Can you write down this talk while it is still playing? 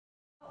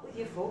with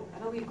your foot? I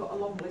know you've got a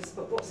long list,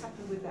 but what's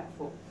happened with that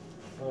foot?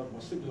 I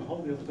slipped in a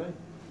hole the other day.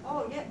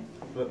 Oh, yeah.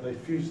 But they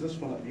fused this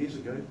one up years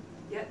ago.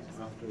 Yeah.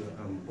 After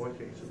a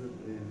bike accident,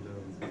 and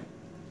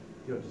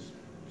yeah, I just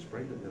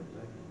sprained it the other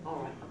day. All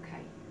right,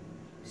 okay.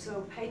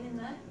 So pain in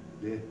there?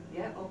 Yeah.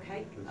 Yeah,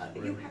 okay.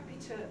 Are you happy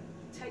to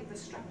take the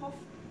strap off?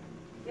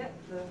 Yeah,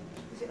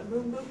 is it a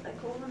moon boot they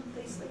call them,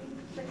 these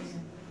things?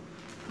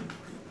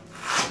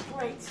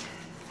 Great.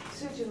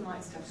 Surgeon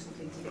likes to have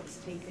something to get his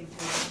teeth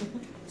into.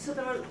 So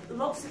there are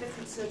lots of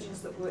different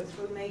surgeons that work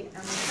through me,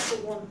 and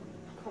whichever one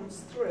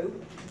comes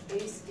through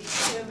is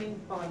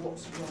determined by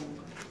what's wrong.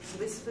 So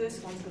this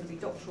first one's going to be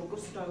Dr.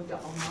 Augusto de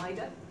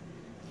Almeida,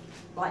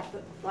 like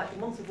the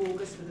month of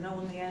August with an O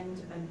on the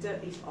end, and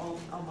Dirties of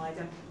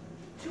Almeida.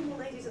 Two more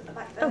ladies at the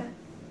back there. Oh.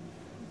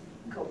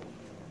 Cool.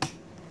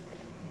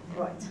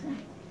 Right.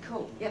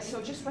 Cool. Yeah,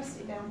 so just rest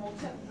it down,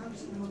 Walter. I'm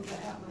just going to move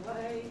that out of the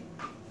way.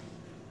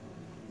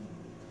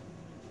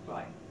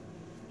 Right.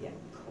 Yeah,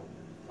 cool.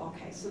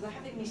 Okay, so they're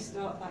having me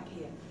start back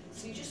here.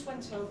 So you just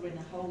went over in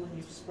a hole and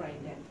you've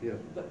sprained it. Yeah.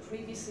 But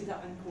previously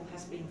that ankle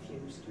has been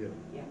fused. Yeah.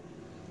 Yeah.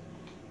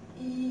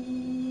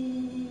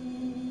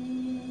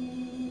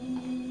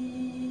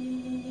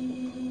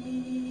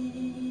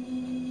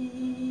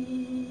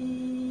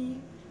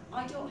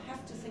 I don't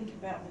have to think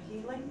about the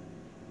healing.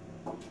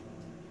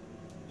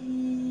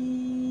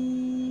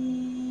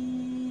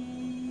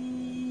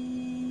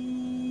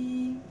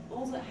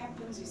 All that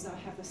happens is I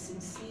have a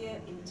sincere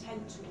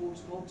intent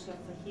towards Walter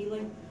for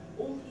healing.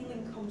 All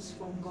healing comes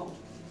from God.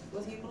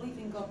 Whether you believe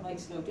in God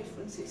makes no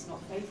difference, it's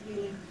not faith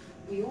healing.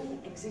 We all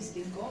exist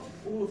in God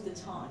all of the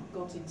time.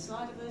 God's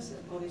inside of us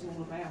and God is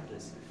all around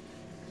us.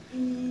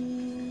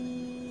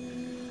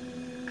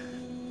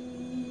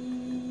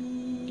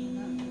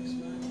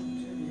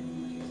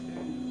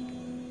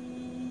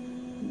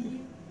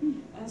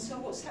 And so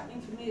what's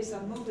happening for me is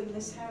I'm moving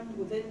this hand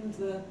within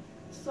the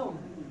thumb.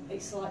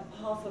 It's like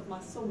half of my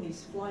thumb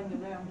is flying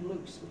around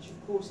loose, which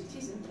of course it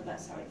isn't, but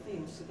that's how it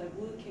feels. So they're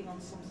working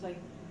on something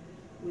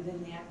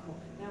within the ankle.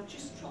 Now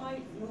just try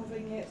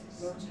moving it,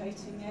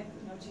 rotating it,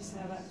 notice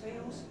how that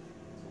feels.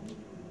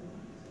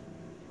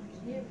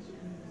 Hear it.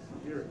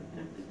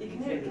 You can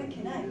hear it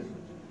clicking out.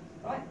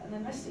 Right, and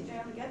then rest it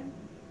down again.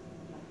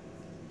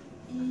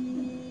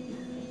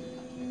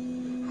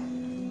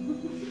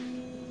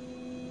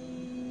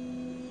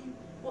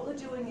 What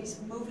they're doing is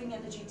moving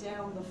energy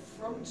down the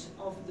front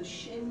of the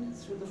shin,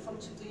 through the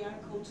front of the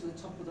ankle to the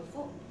top of the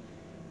foot.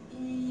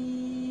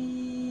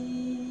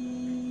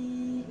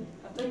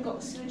 I've then got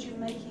a surgeon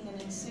making an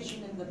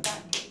incision in the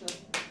back of the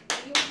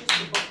heel,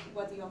 just above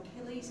where the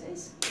Achilles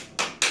is.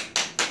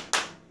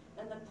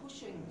 And they're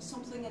pushing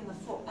something in the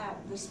foot out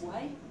this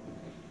way.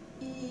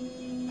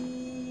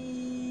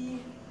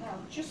 Now,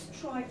 just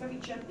try very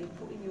gently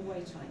putting your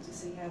weight on it to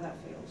see how that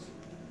feels.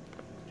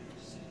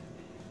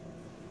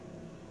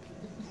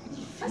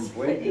 That's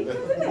pretty good,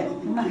 isn't it?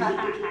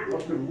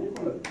 I can walk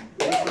on it.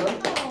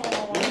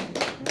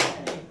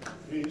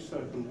 Yeah, so I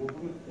can walk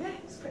on it. Yeah,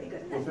 it's pretty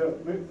good, isn't it? Without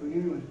moving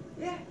anyway.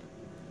 Yeah.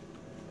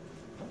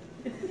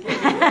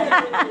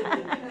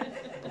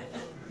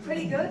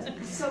 Pretty good.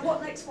 So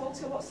what next,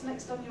 Walter? What's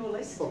next on your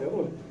list? Oh, the other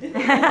one.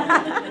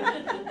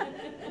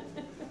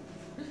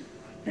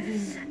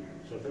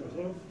 Shall I take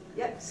this off?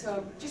 Yeah,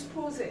 so just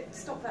pause it.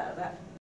 Stop that at that.